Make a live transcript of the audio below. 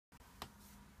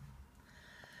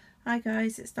Hi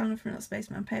guys, it's Donna from Little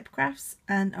Spaceman Paper Crafts,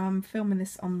 and I'm filming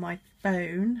this on my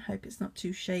phone. Hope it's not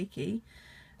too shaky,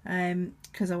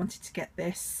 because I wanted to get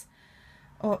this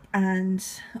up and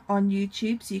on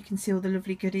YouTube so you can see all the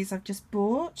lovely goodies I've just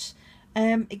bought.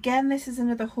 Again, this is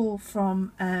another haul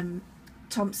from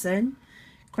Thompson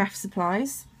Craft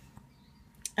Supplies,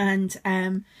 and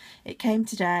it came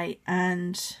today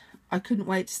and I couldn't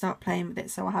wait to start playing with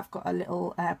it, so I have got a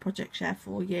little project share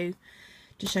for you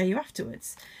to show you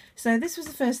afterwards. So this was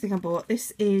the first thing I bought.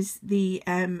 This is the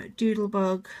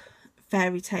Doodlebug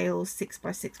Fairy Tales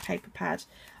 6x6 paper pad.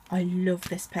 I love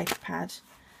this paper pad.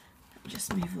 Let me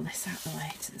just move all this out of the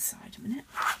way to the side a minute.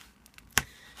 I'm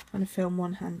going to film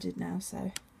one-handed now,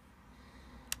 so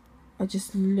I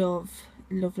just love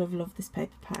this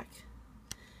paper pack.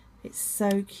 It's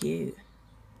so cute.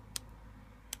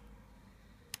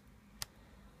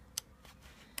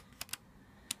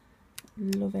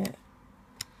 Love it.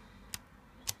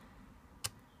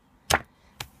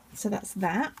 So that's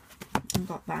that. I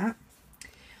got that.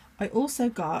 I also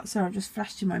got, sorry, I've just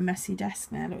flashed in my messy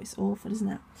desk now. Look, it's awful,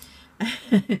 isn't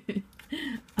it?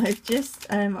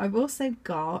 I've also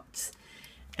got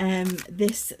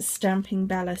this Stamping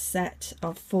Bella set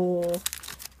of 4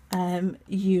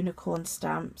 unicorn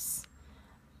stamps.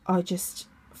 I just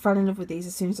fell in love with these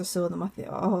as soon as I saw them. I thought,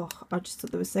 oh, I just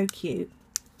thought they were so cute.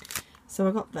 So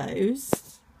I got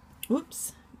those.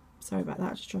 Whoops, sorry about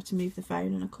that. I just tried to move the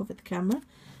phone and I covered the camera.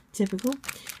 Typical.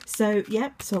 So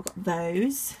yep, so I got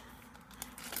those.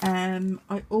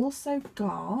 I also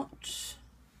got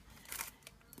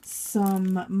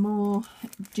some more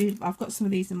I've got some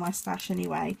of these in my stash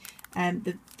anyway,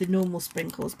 the normal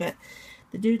sprinkles, but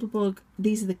the Doodlebug,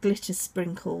 these are the glitter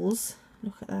sprinkles.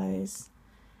 Look at those,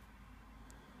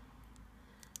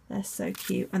 they're so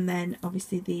cute. And then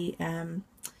obviously the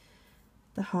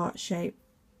heart shape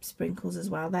sprinkles as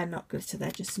well. They're not glitter,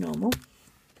 they're just normal.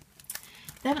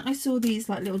 Then I saw these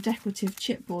like little decorative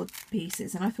chipboard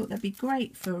pieces, and I thought they'd be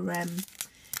great for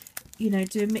you know,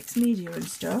 doing mixed media and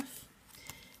stuff.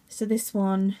 So this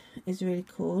one is really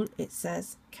cool. It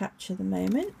says capture the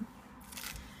moment.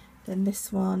 Then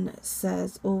this one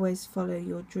says always follow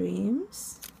your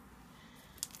dreams.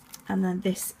 And then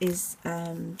this is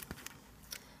a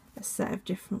set of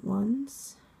different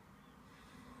ones.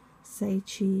 Say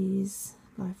cheese,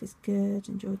 life is good,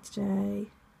 enjoy today.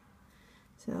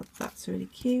 So that's really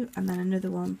cute. And then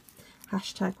another one,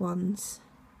 hashtag ones.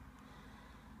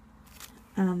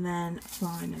 And then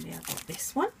finally I got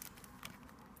this one,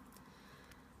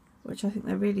 which I think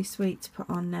they're really sweet to put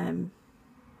on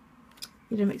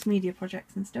you know, mixed media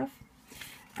projects and stuff.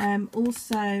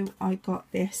 Also I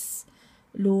got this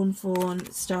Lawn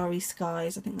Fawn Starry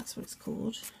Skies, I think that's what it's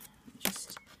called.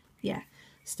 Just, yeah,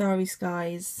 Starry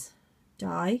Skies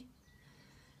die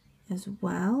as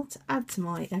well, to add to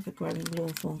my ever-growing Lawn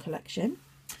Fawn collection.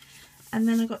 And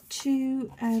then I got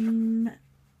 2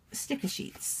 sticker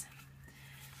sheets.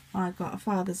 I got a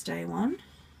Father's Day one.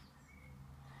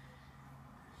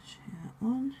 Show you that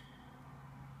one.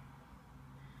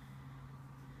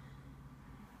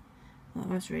 That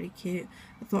was really cute.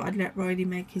 I thought I'd let Riley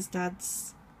make his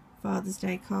dad's Father's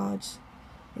Day card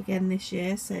again this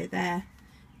year, so they're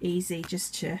easy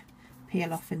just to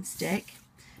peel off and stick.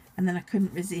 And then I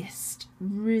couldn't resist,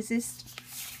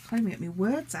 can't even get my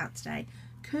words out today,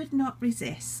 could not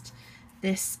resist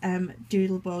this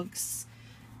Doodlebugs.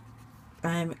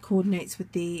 Coordinates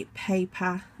with the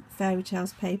paper, Fairy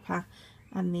Tales paper,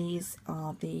 and these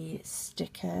are the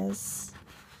stickers.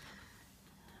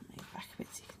 Move back a bit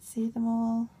so you can see them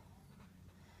all.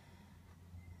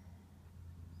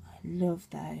 I love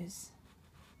those.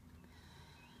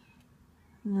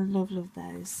 I love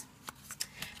those.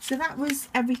 So that was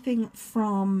everything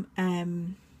from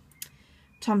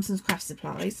Thompson's Craft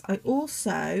Supplies. I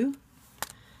also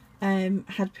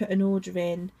had put an order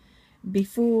in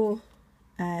before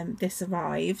this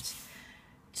arrived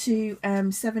to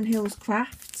 7 Hills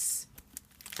Crafts,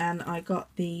 and I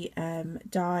got the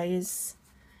dies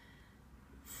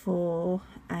for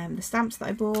the stamps that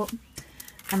I bought,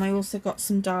 and I also got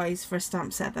some dies for a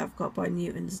stamp set that I've got by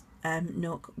Newton's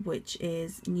Nook, which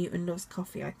is Newton Loves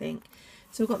Coffee, I think.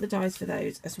 So I got the dies for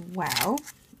those as well.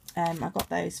 I got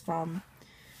those from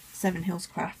 7 Hills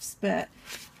Crafts, but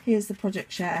here's the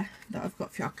project share that I've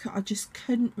got for you. I just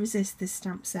couldn't resist this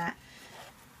stamp set.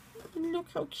 And look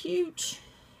how cute.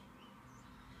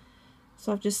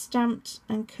 So I've just stamped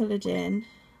and coloured in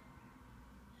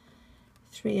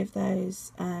 3 of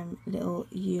those little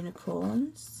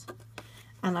unicorns,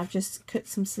 and I've just cut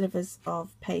some slivers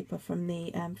of paper from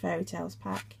the Fairy Tales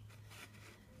pack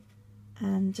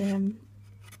and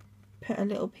put a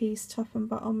little piece top and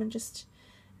bottom and just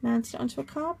mounted it onto a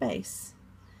card base.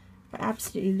 But I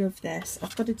absolutely love this.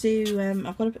 I've got to do,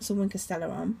 I've got to put some Wink Stella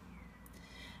on.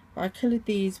 But I coloured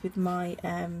these with my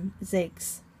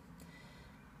Zigs.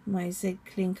 My Zig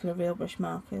Clean Colour Real Brush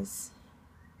markers.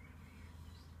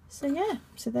 So yeah,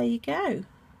 so there you go.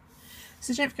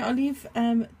 So don't forget, I'll leave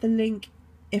the link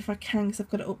if I can, because I've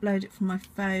got to upload it from my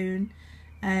phone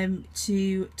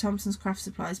to Thompson's Craft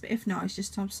Supplies, but if not, it's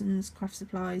just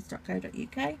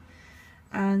thompsonscraftsupplies.co.uk.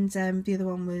 And the other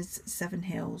one was Seven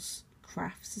Hills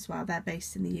Crafts as well. They're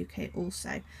based in the UK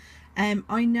also.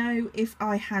 I know if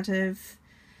I had have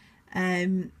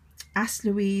asked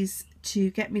Louise to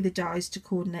get me the dies to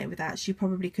coordinate with that, she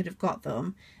probably could have got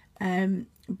them,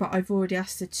 but I've already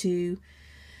asked her to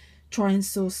try and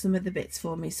source some of the bits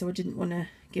for me, so I didn't want to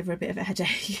give her a bit of a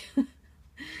headache.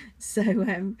 so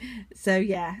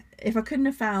yeah, if I couldn't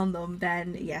have found them,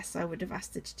 then yes, I would have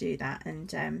asked her to do that.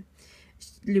 And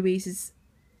Louise is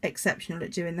exceptional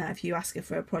at doing that. If you ask her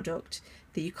for a product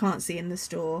that you can't see in the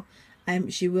store,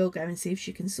 she will go and see if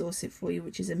she can source it for you,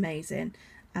 which is amazing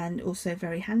and also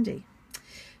very handy.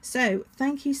 So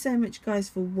thank you so much guys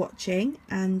for watching,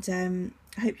 and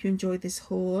I hope you enjoyed this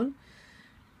haul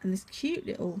and this cute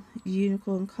little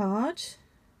unicorn card.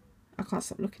 I can't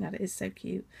stop looking at it, it's so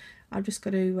cute. I've just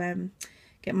got to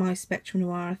get my Spectrum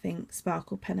Noir, I think,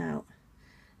 sparkle pen out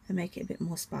and make it a bit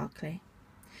more sparkly.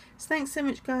 So thanks so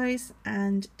much guys,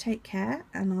 and take care,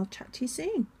 and I'll chat to you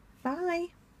soon. Bye.